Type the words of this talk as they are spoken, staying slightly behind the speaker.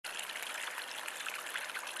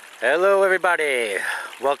Hello everybody,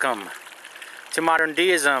 welcome to Modern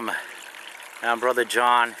Deism. I'm Brother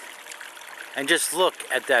John, and just look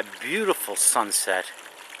at that beautiful sunset.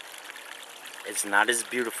 It's not as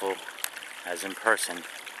beautiful as in person,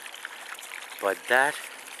 but that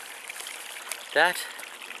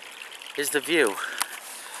is the view.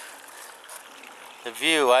 The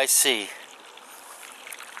view I see.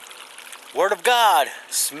 Word of God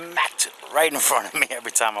smacked right in front of me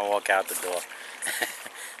every time I walk out the door.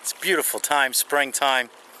 It's beautiful time, springtime,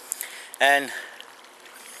 and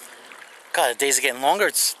God, the days are getting longer.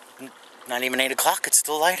 It's not even 8 o'clock. It's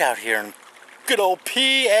still light out here in good old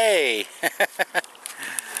PA.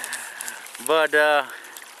 But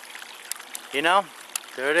you know,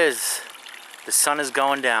 there it is. The sun is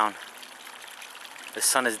going down. The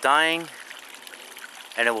sun is dying,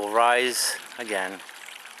 and it will rise again.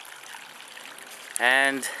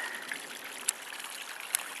 And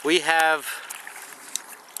we have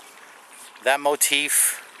that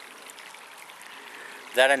motif,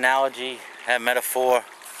 that analogy, that metaphor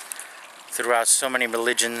throughout so many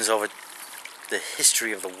religions over the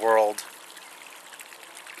history of the world.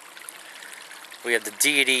 We have the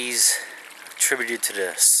deities attributed to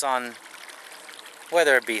the sun,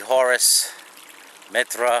 whether it be Horus,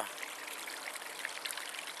 Mithra,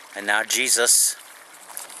 and now Jesus.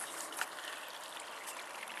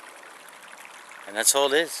 And that's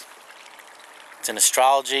all it is. It's an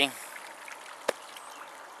astrology.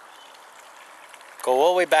 Go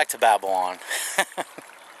all the way back to Babylon.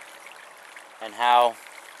 And how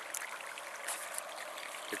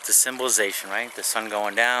it's the symbolization, right? The sun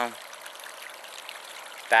going down,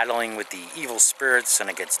 battling with the evil spirits,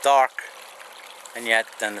 and it gets dark, and yet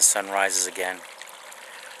then the sun rises again.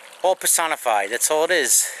 All personified, that's all it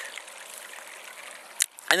is.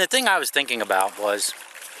 And the thing I was thinking about was,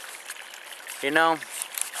 you know,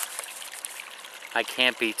 I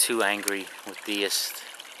can't be too angry with theist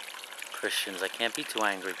Christians. I can't be too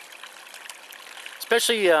angry.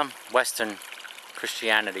 Especially Western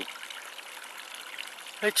Christianity.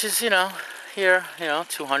 Which is, here,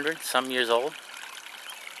 200 some years old.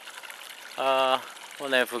 Well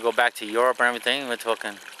then if we go back to Europe and everything, we're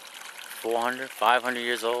talking 400, 500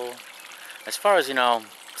 years old. As far as,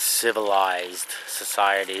 civilized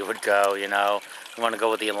society would go, you want to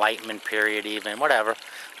go with the Enlightenment period even, whatever.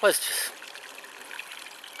 Well, it's just...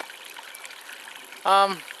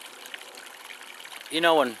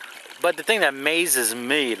 but the thing that amazes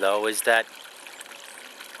me, though, is that,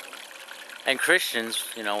 and Christians,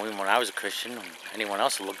 when I was a Christian, anyone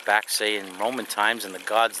else will look back, say, in Roman times, and the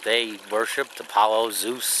gods they worshipped, Apollo,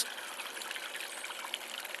 Zeus,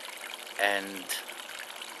 and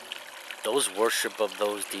those worship of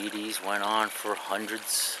those deities went on for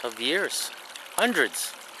hundreds of years.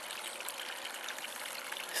 Hundreds.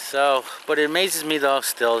 So, but it amazes me, though,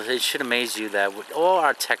 still, it should amaze you that with all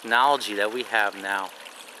our technology that we have now,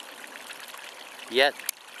 yet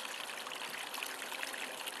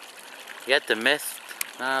the myth,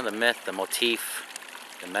 the motif,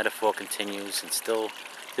 the metaphor continues and still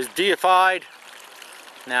is deified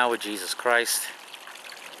now with Jesus Christ.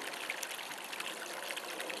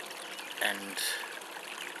 And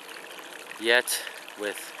yet,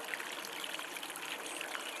 with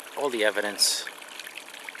all the evidence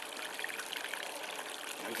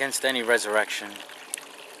against any resurrection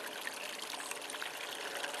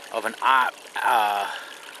of an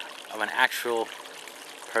actual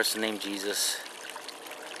person named Jesus,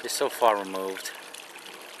 is so far removed.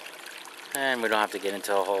 And we don't have to get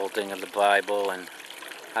into a whole thing of the Bible and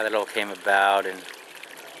how that all came about and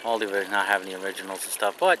all the not having the originals and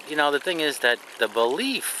stuff. But the thing is that the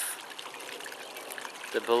belief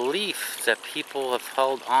that people have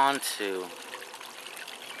held on to,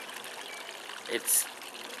 it's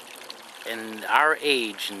in our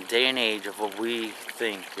age and day and age of what we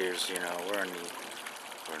think is, we're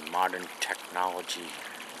in modern technology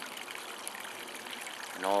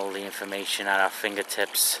and all the information at our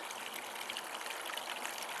fingertips,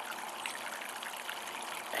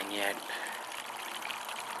 and yet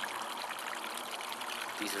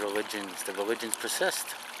the religions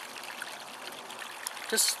persist.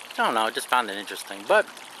 Just, I don't know, I just found it interesting. But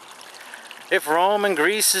if Rome and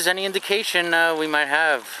Greece is any indication, we might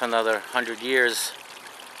have another 100 years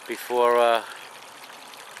before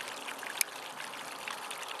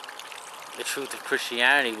the truth of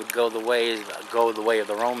Christianity would go the way of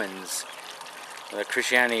the Romans.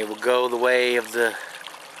 Christianity would go the way of the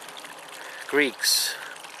Greeks,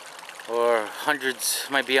 or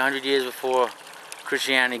might be 100 years before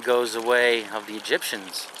Christianity goes the way of the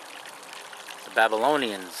Egyptians, the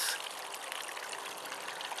Babylonians.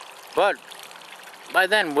 But by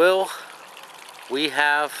then, will we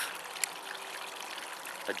have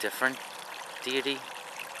a different deity?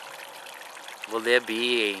 Will there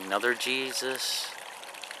be another Jesus?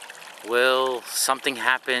 Will something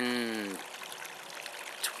happen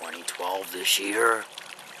 2012 this year?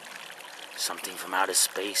 Something from outer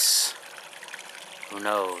space? Who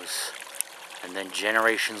knows? And then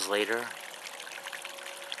generations later,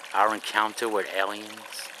 our encounter with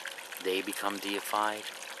aliens, they become deified?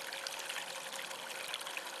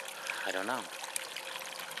 I don't know.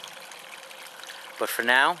 But for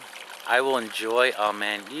now, I will enjoy. Oh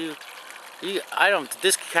man,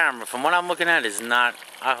 this camera, from what I'm looking at, is not,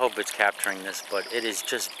 I hope it's capturing this, but it is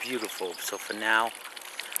just beautiful. So for now,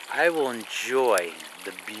 I will enjoy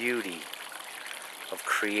the beauty of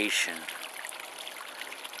creation,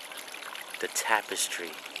 the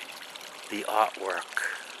tapestry, the artwork,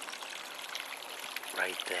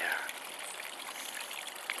 right there.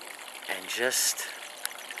 And just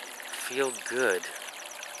feel good.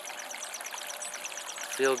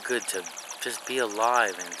 Feel good to just be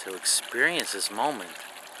alive and to experience this moment.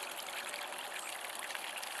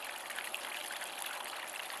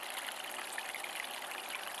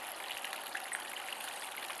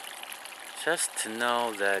 Just to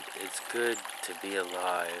know that it's good to be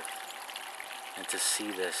alive and to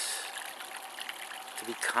see this, to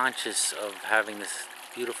be conscious of having this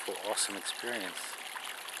beautiful, awesome experience,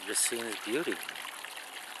 just seeing this beauty.